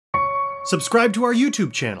Subscribe to our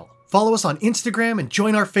YouTube channel, follow us on Instagram, and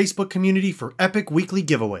join our Facebook community for epic weekly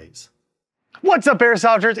giveaways. What's up,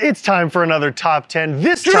 Airsofters? It's time for another Top 10.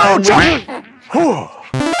 This time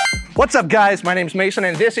What's up, guys? My name's Mason,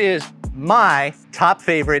 and this is my top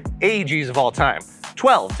favorite AEGs of all time.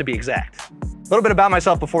 12 to be exact. A little bit about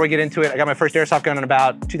myself before we get into it. I got my first airsoft gun in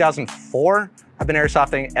about 2004. I've been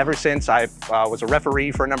airsofting ever since. I was a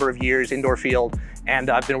referee for a number of years, indoor field,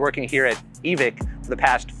 and I've been working here at Evike for the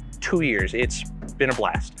past 2 years. It's been a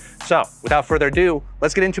blast. So without further ado,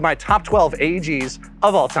 let's get into my top 12 AEGs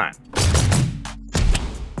of all time.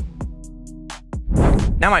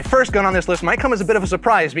 Now, my first gun on this list might come as a bit of a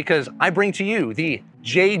surprise because I bring to you the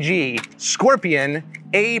JG Scorpion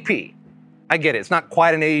AEP. I get it, it's not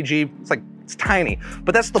quite an AEG, it's tiny,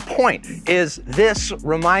 but that's the point, is this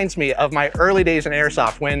reminds me of my early days in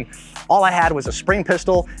airsoft when all I had was a spring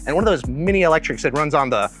pistol and one of those mini electrics that runs on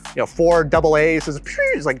the 4 AA's.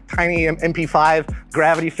 It's like tiny MP5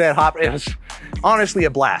 gravity fed hop. It was honestly a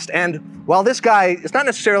blast. And while this guy is not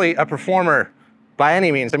necessarily a performer by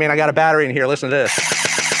any means, I mean, I got a battery in here, listen to this.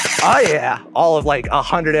 Oh yeah, all of like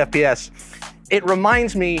 100 FPS. It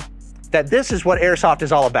reminds me that this is what airsoft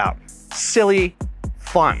is all about. Silly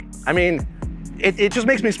fun. I mean, it just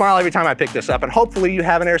makes me smile every time I pick this up, and hopefully you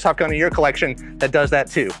have an airsoft gun in your collection that does that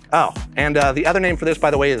too. Oh, and the other name for this, by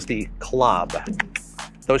the way, is the Club.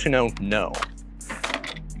 Those who know.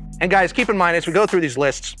 And guys, keep in mind, as we go through these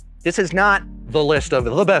lists, this is not the list of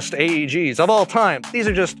the best AEGs of all time. These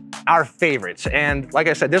are just our favorites. And like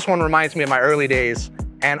I said, this one reminds me of my early days.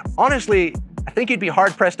 And honestly, I think you'd be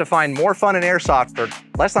hard pressed to find more fun in airsoft for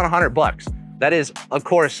less than $100. That is, of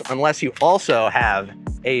course, unless you also have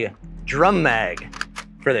a drum mag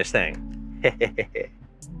for this thing.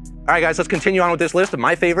 All right, guys, let's continue on with this list of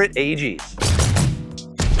my favorite AEGs.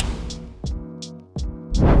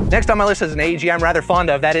 Next on my list is an AEG I'm rather fond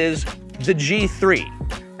of. That is the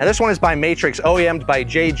G3. Now, this one is by Matrix, OEM'd by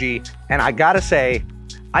JG, and I gotta say,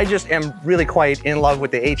 I just am really quite in love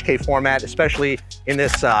with the HK format, especially in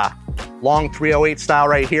this long 308 style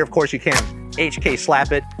right here. Of course, you can HK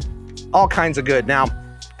slap it, all kinds of good. Now,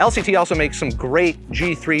 LCT also makes some great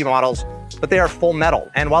G3 models, but they are full metal.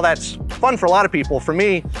 And while that's fun for a lot of people, for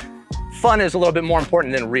me, fun is a little bit more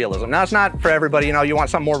important than realism. Now, it's not for everybody, you want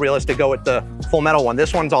something more realistic, go with the full metal one.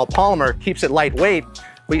 This one's all polymer, keeps it lightweight,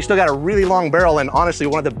 but you still got a really long barrel and honestly,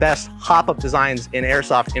 one of the best hop-up designs in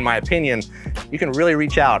airsoft, in my opinion. You can really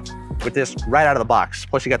reach out with this right out of the box.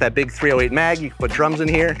 Plus, you got that big 308 mag, you can put drums in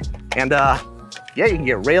here, and yeah, you can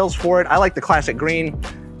get rails for it. I like the classic green.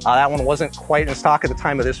 That one wasn't quite in stock at the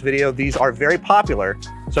time of this video. These are very popular,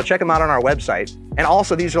 so check them out on our website. And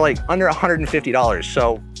also, these are like under $150,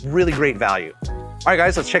 so really great value. All right,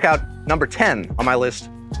 guys, let's check out number 10 on my list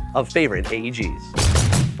of favorite AEGs.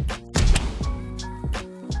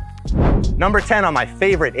 Number 10 on my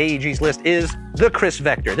favorite AEGs list is the Chris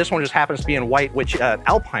Vector. This one just happens to be in white, which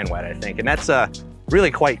Alpine white, I think, and that's really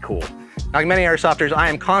quite cool. Now, like many airsofters, I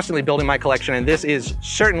am constantly building my collection, and this is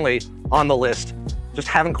certainly on the list. Just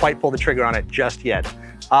haven't quite pulled the trigger on it just yet.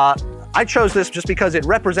 I chose this just because it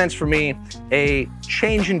represents for me a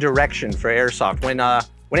change in direction for airsoft.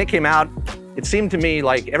 When it came out, it seemed to me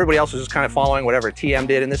like everybody else was just kind of following whatever TM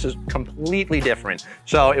did, and this is completely different.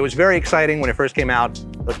 So it was very exciting when it first came out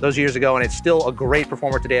those years ago, and it's still a great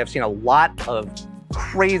performer today. I've seen a lot of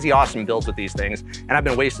crazy awesome builds with these things, and I've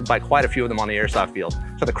been wasted by quite a few of them on the airsoft field.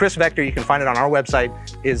 So the Chris Vector, you can find it on our website,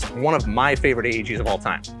 is one of my favorite AEGs of all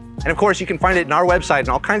time. And of course, you can find it in our website in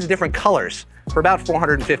all kinds of different colors for about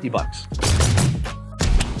 450 bucks.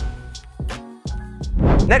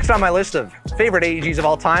 Next on my list of favorite AEGs of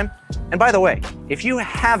all time, and by the way, if you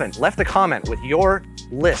haven't left a comment with your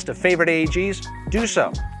list of favorite AEGs, do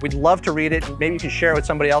so. We'd love to read it. Maybe you can share it with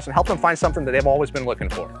somebody else and help them find something that they've always been looking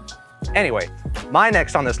for. Anyway, my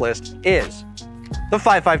next on this list is the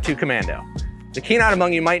 5.52 Commando. The keen-eyed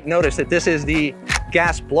among you might notice that this is the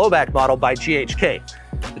gas blowback model by GHK.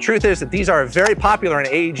 The truth is that these are very popular in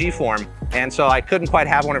AEG form, and so I couldn't quite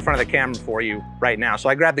have one in front of the camera for you right now, so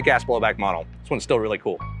I grabbed the gas blowback model. This one's still really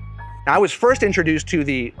cool. Now, I was first introduced to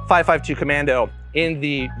the 5.52 Commando in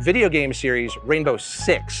the video game series Rainbow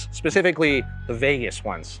Six, specifically the Vegas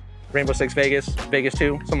ones. Rainbow Six Vegas, Vegas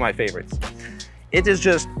 2, some of my favorites.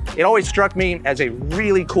 It always struck me as a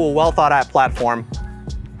really cool, well thought out platform.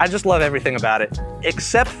 I just love everything about it,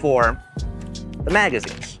 except for the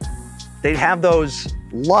magazines. They have those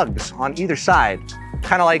lugs on either side,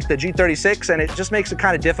 kind of like the G36, and it just makes it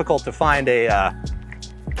kind of difficult to find a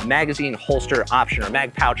magazine holster option or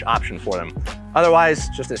mag pouch option for them. Otherwise,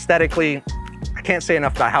 just aesthetically, I can't say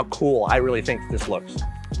enough about how cool I really think this looks.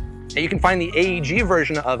 And you can find the AEG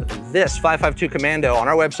version of this 5.52 Commando on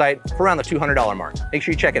our website for around the $200 mark. Make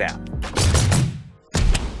sure you check it out.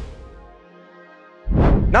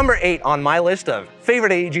 Number 8 on my list of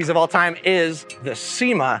favorite AEGs of all time is the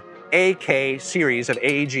SEMA AK series of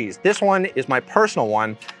AEGs. This one is my personal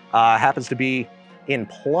one. Happens to be in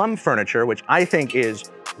plum furniture, which I think is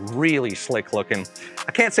really slick looking.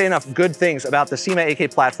 I can't say enough good things about the SEMA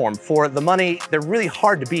AK platform. For the money, they're really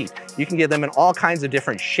hard to beat. You can get them in all kinds of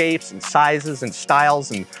different shapes and sizes and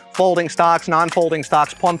styles and folding stocks, non-folding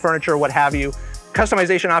stocks, plum furniture, what have you.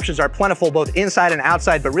 Customization options are plentiful both inside and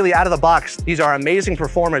outside, but really out of the box, these are amazing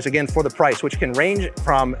performers, again, for the price, which can range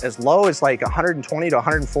from as low as like 120 to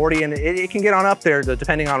 140, and it can get on up there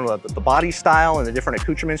depending on the body style and the different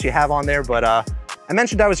accoutrements you have on there. But I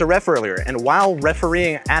mentioned I was a ref earlier, and while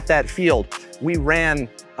refereeing at that field, we ran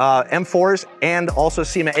M4s and also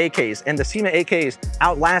SEMA AKs, and the SEMA AKs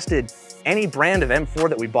outlasted any brand of M4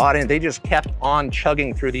 that we bought in. They just kept on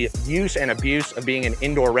chugging through the use and abuse of being an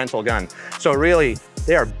indoor rental gun. So really,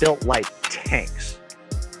 they are built like tanks.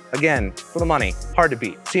 Again, for the money, hard to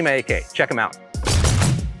beat. SEMA AK, check them out.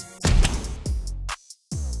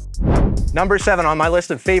 Number 7 on my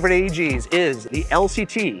list of favorite AEGs is the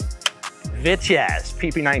LCT Vitesse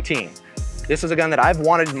PP19. This is a gun that I've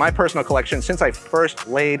wanted in my personal collection since I first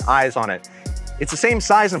laid eyes on it. It's the same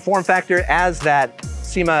size and form factor as that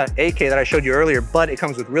SEMA AK that I showed you earlier, but it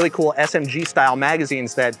comes with really cool SMG style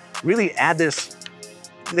magazines that really add this,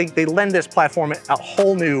 they lend this platform a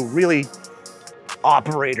whole new, really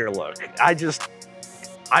operator look.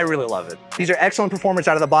 I really love it. These are excellent performers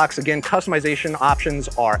out of the box. Again, customization options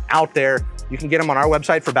are out there. You can get them on our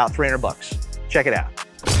website for about 300 bucks. Check it out.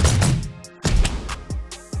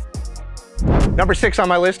 Number 6 on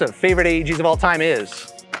my list of favorite AEGs of all time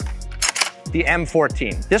is the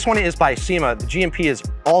M14. This one is by SEMA. The GMP is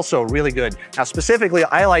also really good. Now, specifically,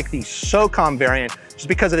 I like the SOCOM variant just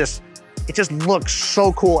because of this. It just looks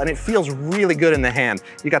so cool and it feels really good in the hand.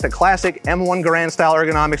 You got the classic M1 Garand style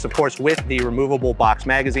ergonomics, of course, with the removable box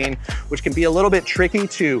magazine, which can be a little bit tricky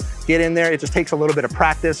to get in there. It just takes a little bit of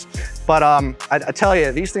practice. But I tell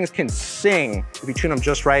you, these things can sing if you tune them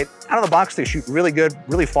just right. Out of the box, they shoot really good,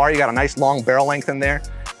 really far. You got a nice long barrel length in there.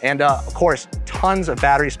 And of course, tons of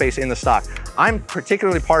battery space in the stock. I'm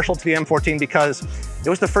particularly partial to the M14 because it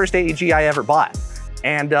was the first AEG I ever bought.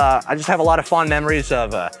 And I just have a lot of fond memories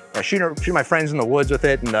of shooting my friends in the woods with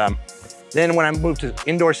it. And then when I moved to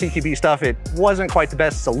indoor CQB stuff, it wasn't quite the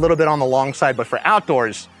best. It's a little bit on the long side, but for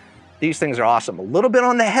outdoors, these things are awesome. A little bit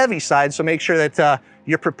on the heavy side, so make sure that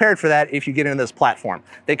you're prepared for that if you get into this platform.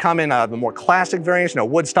 They come in the more classic variants,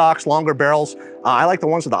 wood stocks, longer barrels. I like the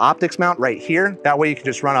ones with the optics mount right here. That way you can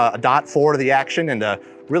just run a dot forward of the action and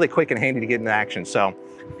really quick and handy to get into action. So,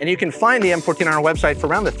 and you can find the M14 on our website for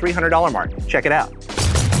around the $300 mark. Check it out.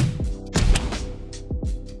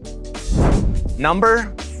 Number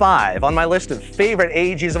 5 on my list of favorite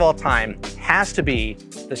AEGs of all time has to be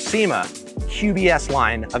the SEMA QBS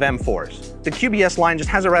line of M4s. The QBS line just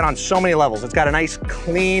has it right on so many levels. It's got a nice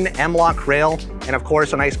clean M-lock rail and of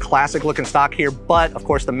course a nice classic looking stock here, but of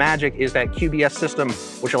course the magic is that QBS system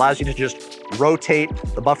which allows you to just rotate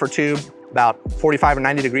the buffer tube about 45 or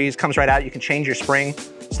 90 degrees, comes right out. You can change your spring,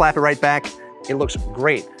 slap it right back. It looks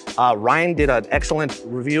great. Ryan did an excellent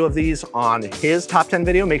review of these on his top 10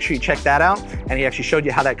 video. Make sure you check that out. And he actually showed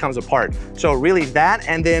you how that comes apart. So really that,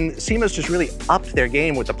 and then SEMA's just really upped their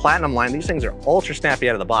game with the Platinum line. These things are ultra snappy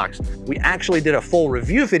out of the box. We actually did a full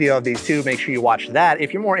review video of these too. Make sure you watch that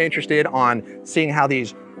if you're more interested on seeing how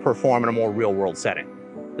these perform in a more real world setting.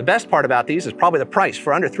 The best part about these is probably the price.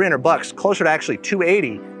 For under 300 bucks, closer to actually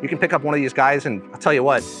 280, you can pick up one of these guys and I'll tell you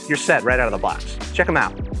what, you're set right out of the box. Check them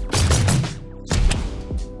out.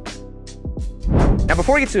 Now,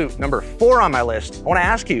 before we get to number 4 on my list, I want to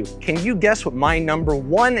ask you, can you guess what my number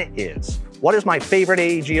 1 is? What is my favorite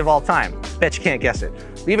AEG of all time? Bet you can't guess it.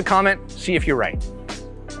 Leave a comment, see if you're right.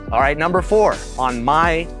 All right, number 4 on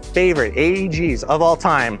my favorite AEGs of all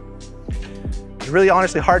time. It's really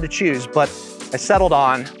honestly hard to choose, but I settled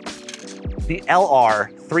on the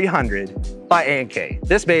LR300 by A&K.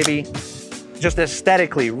 This baby just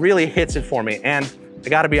aesthetically really hits it for me. And I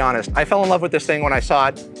gotta be honest, I fell in love with this thing when I saw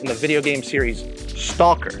it in the video game series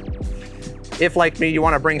Stalker. If, like me, you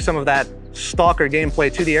wanna bring some of that Stalker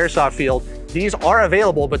gameplay to the airsoft field, these are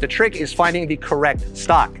available, but the trick is finding the correct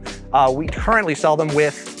stock. We currently sell them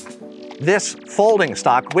with this folding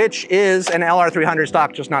stock, which is an LR300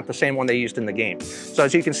 stock, just not the same one they used in the game. So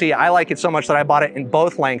as you can see, I like it so much that I bought it in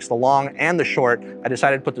both lengths, the long and the short. I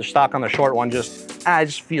decided to put the stock on the short one, it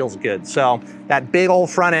just feels good. So that big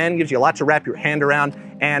old front end gives you a lot to wrap your hand around.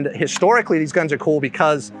 And historically, these guns are cool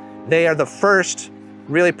because they are the first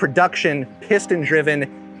really production, piston-driven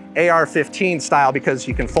AR-15 style because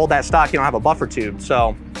you can fold that stock, you don't have a buffer tube.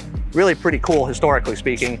 So really pretty cool, historically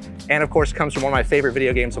speaking. And of course, it comes from one of my favorite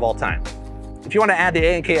video games of all time. If you want to add the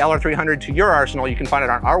A&K LR300 to your arsenal, you can find it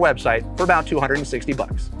on our website for about 260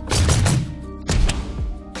 bucks.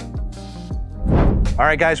 All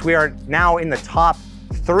right, guys, we are now in the top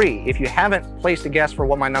 3. If you haven't placed a guess for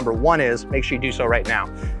what my number 1 is, make sure you do so right now.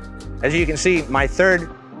 As you can see, my third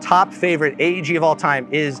top favorite AEG of all time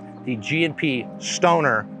is the G&P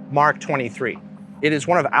Stoner Mark 23. It is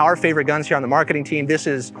one of our favorite guns here on the marketing team. This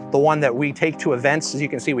is the one that we take to events. As you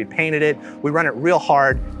can see, we painted it. We run it real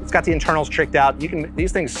hard. It's got the internals tricked out.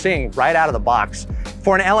 These things sing right out of the box.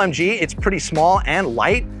 For an LMG, it's pretty small and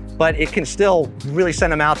light, but it can still really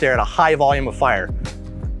send them out there at a high volume of fire.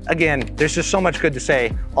 Again, there's just so much good to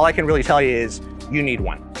say. All I can really tell you is you need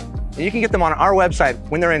one. And you can get them on our website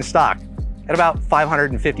when they're in stock at about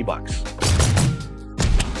 550 bucks.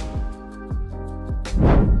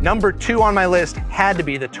 Number 2 on my list had to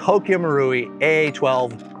be the Tokyo Marui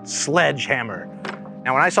AA-12 Sledgehammer.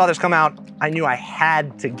 Now, when I saw this come out, I knew I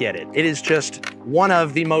had to get it. It is just one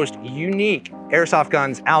of the most unique airsoft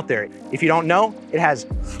guns out there. If you don't know, it has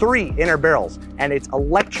 3 inner barrels and it's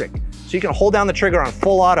electric. So you can hold down the trigger on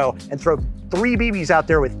full auto and throw 3 BBs out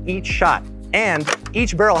there with each shot. And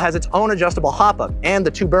each barrel has its own adjustable hop-up. And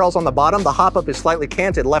the 2 barrels on the bottom, the hop-up is slightly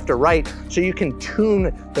canted left or right, so you can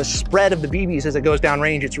tune the spread of the BBs as it goes down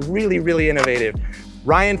range. It's really, really innovative.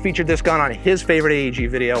 Ryan featured this gun on his favorite AEG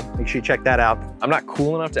video. Make sure you check that out. I'm not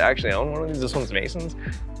cool enough to actually own one of these. This one's Mason's.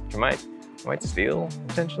 I might steal,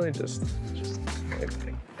 potentially, just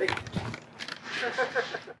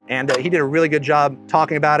And he did a really good job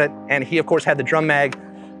talking about it. And he, of course, had the drum mag.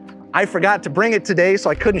 I forgot to bring it today, so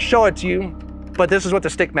I couldn't show it to you, but this is what the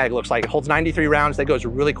stick mag looks like. It holds 93 rounds, that goes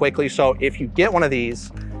really quickly. So if you get one of these,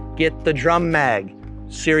 get the drum mag,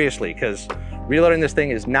 seriously, because reloading this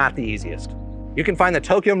thing is not the easiest. You can find the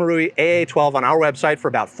Tokyo Marui AA-12 on our website for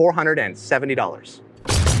about $470.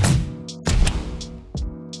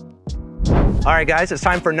 All right, guys, it's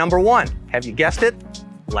time for number 1. Have you guessed it?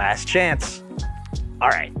 Last chance. All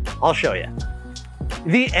right, I'll show you.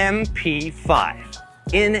 The MP5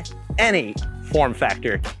 in any form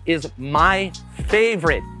factor is my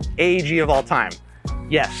favorite AEG of all time.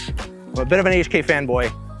 Yes, I'm a bit of an HK fanboy.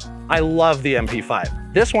 I love the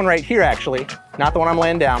MP5. This one right here, actually, not the one I'm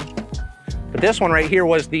laying down, but this one right here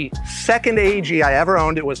was the second AEG I ever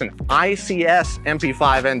owned. It was an ICS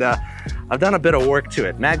MP5, and I've done a bit of work to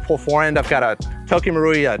it. Magpul forend, I've got a Tokyo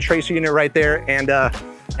Marui tracer unit right there,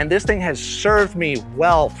 and this thing has served me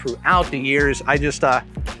well throughout the years.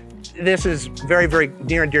 This is very, very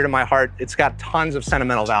near and dear to my heart. It's got tons of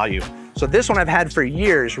sentimental value. So this one I've had for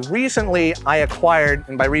years. Recently, I acquired,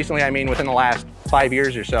 and by recently I mean within the last 5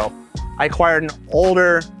 years or so, I acquired an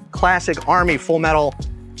older classic Army full metal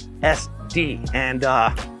SD, and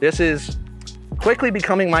this is quickly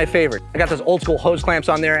becoming my favorite. I got those old school hose clamps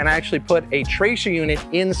on there, and I actually put a tracer unit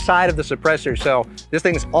inside of the suppressor, so this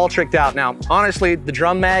thing's all tricked out. Now, honestly, the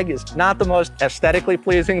drum mag is not the most aesthetically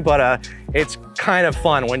pleasing, but it's kind of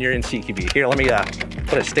fun when you're in CQB. Here, let me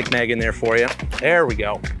put a stick mag in there for you. There we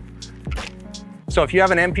go. So if you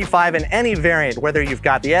have an MP5 in any variant, whether you've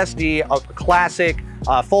got the SD, a classic,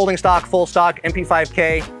 folding stock, full stock,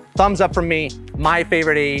 MP5K, thumbs up from me, my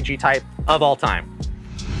favorite AEG type of all time.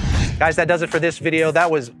 Guys, that does it for this video. That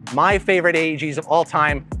was my favorite AEGs of all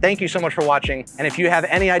time. Thank you so much for watching. And if you have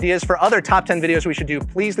any ideas for other top 10 videos we should do,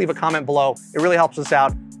 please leave a comment below. It really helps us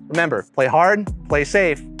out. Remember, play hard, play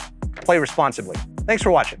safe, play responsibly. Thanks for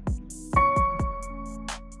watching.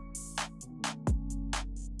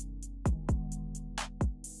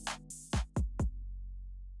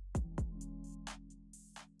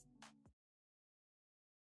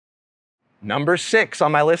 Number 6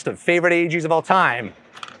 on my list of favorite AEGs of all time,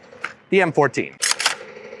 the M14.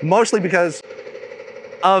 Mostly because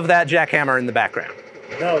of that jackhammer in the background.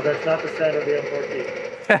 No, that's not the sound of the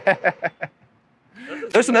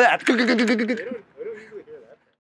M14. Listen to that.